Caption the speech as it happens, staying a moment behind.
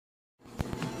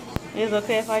It's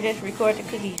okay if I just record the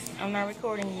cookies. I'm not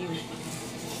recording you.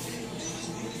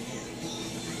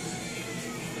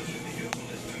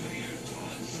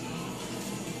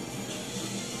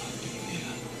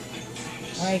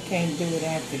 Why you can't do it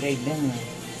after they done?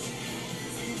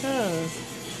 Because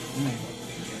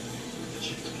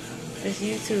it's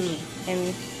YouTube,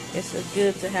 and it's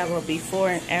good to have a before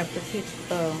and after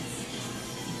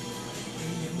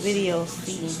video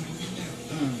scene.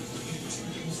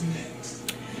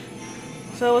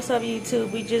 So what's up,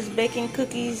 YouTube? We just baking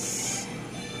cookies.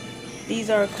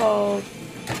 These are called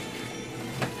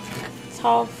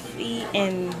toffee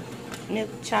and milk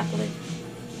chocolate.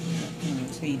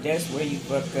 See, that's where you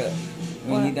fuck up.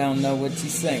 When you don't know what you're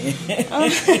saying. Oh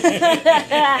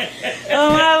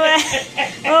my bad.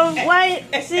 Oh wait,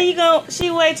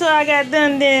 she wait till I got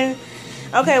done then.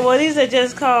 Okay, well these are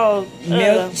just called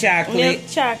milk chocolate. Milk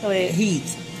chocolate.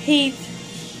 Heat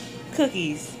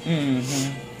cookies.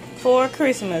 For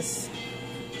Christmas.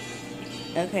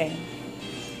 Okay.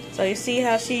 So you see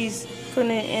how she's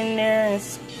putting it in there and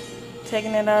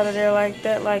taking it out of there like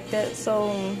that.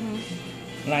 So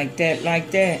like that.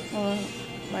 like that.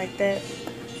 Like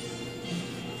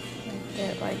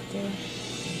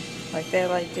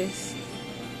this.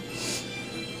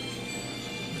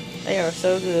 They are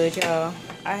so good, y'all.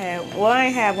 I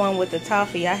ain't had one with the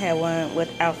toffee. I had one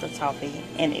without the toffee,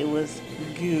 and it was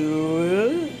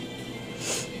good.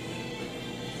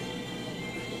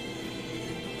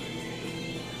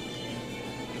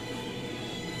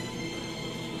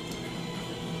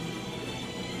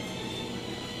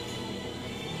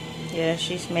 Yeah,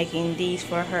 she's making these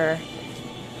for her.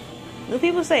 Do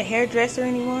people say hairdresser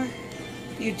anymore?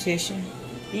 Beautician.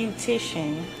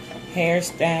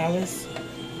 Hairstylist.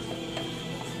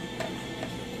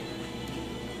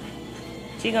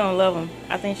 She gonna love them.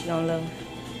 I think she gonna love them.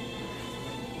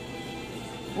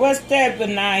 What's that,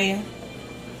 Benaya?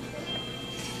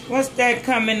 What's that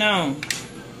coming on?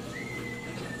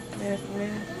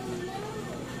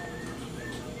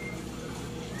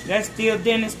 That's still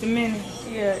Dennis the Minute?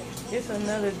 Yeah, it's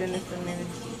another Dennis the Minute.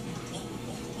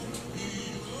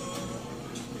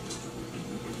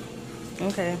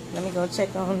 Okay, let me go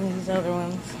check on these other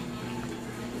ones.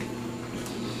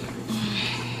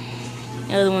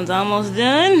 The other one's almost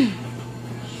done.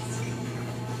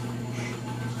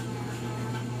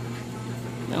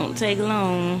 Don't take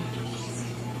long.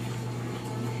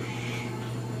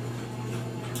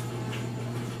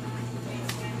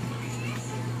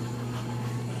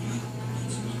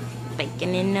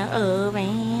 Baking in the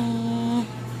oven.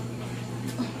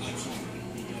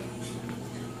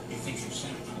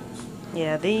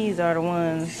 Yeah, these are the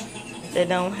ones that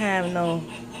don't have no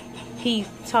Heath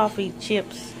toffee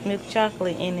chips, milk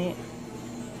chocolate in it.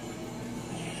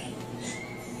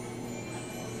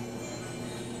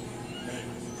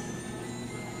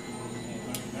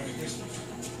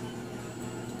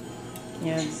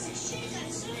 Yeah.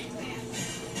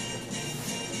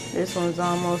 This one's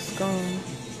almost gone.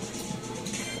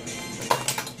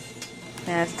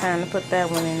 Now it's time to put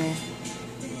that one in there.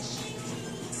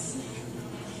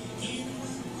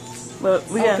 But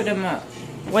we open them up.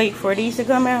 Wait for these to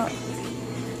come out.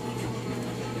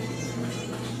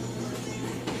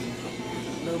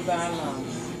 Little by long.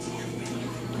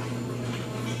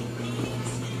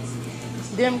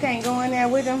 Them can't go in there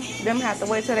with them. Them have to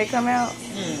wait till they come out.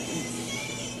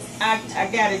 I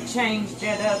gotta change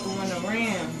that other one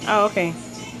around. Oh, okay.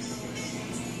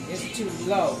 It's too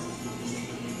low.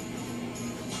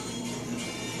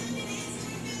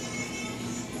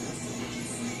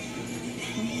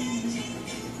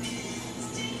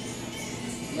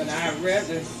 But I'd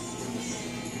rather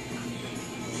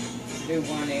do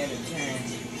one at a time.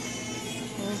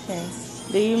 Okay.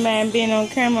 Do you mind being on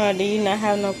camera, or do you not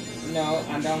have no? No,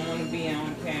 I don't want to be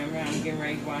on camera. I'm getting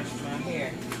ready to wash my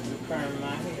hair. Burn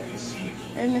my hair.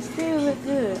 And it still look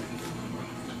good.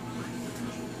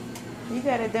 You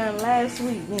got it done last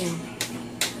week, didn't you?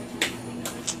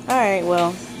 Alright,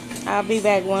 well, I'll be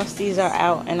back once these are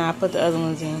out and I'll put the other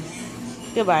ones in.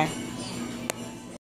 Goodbye.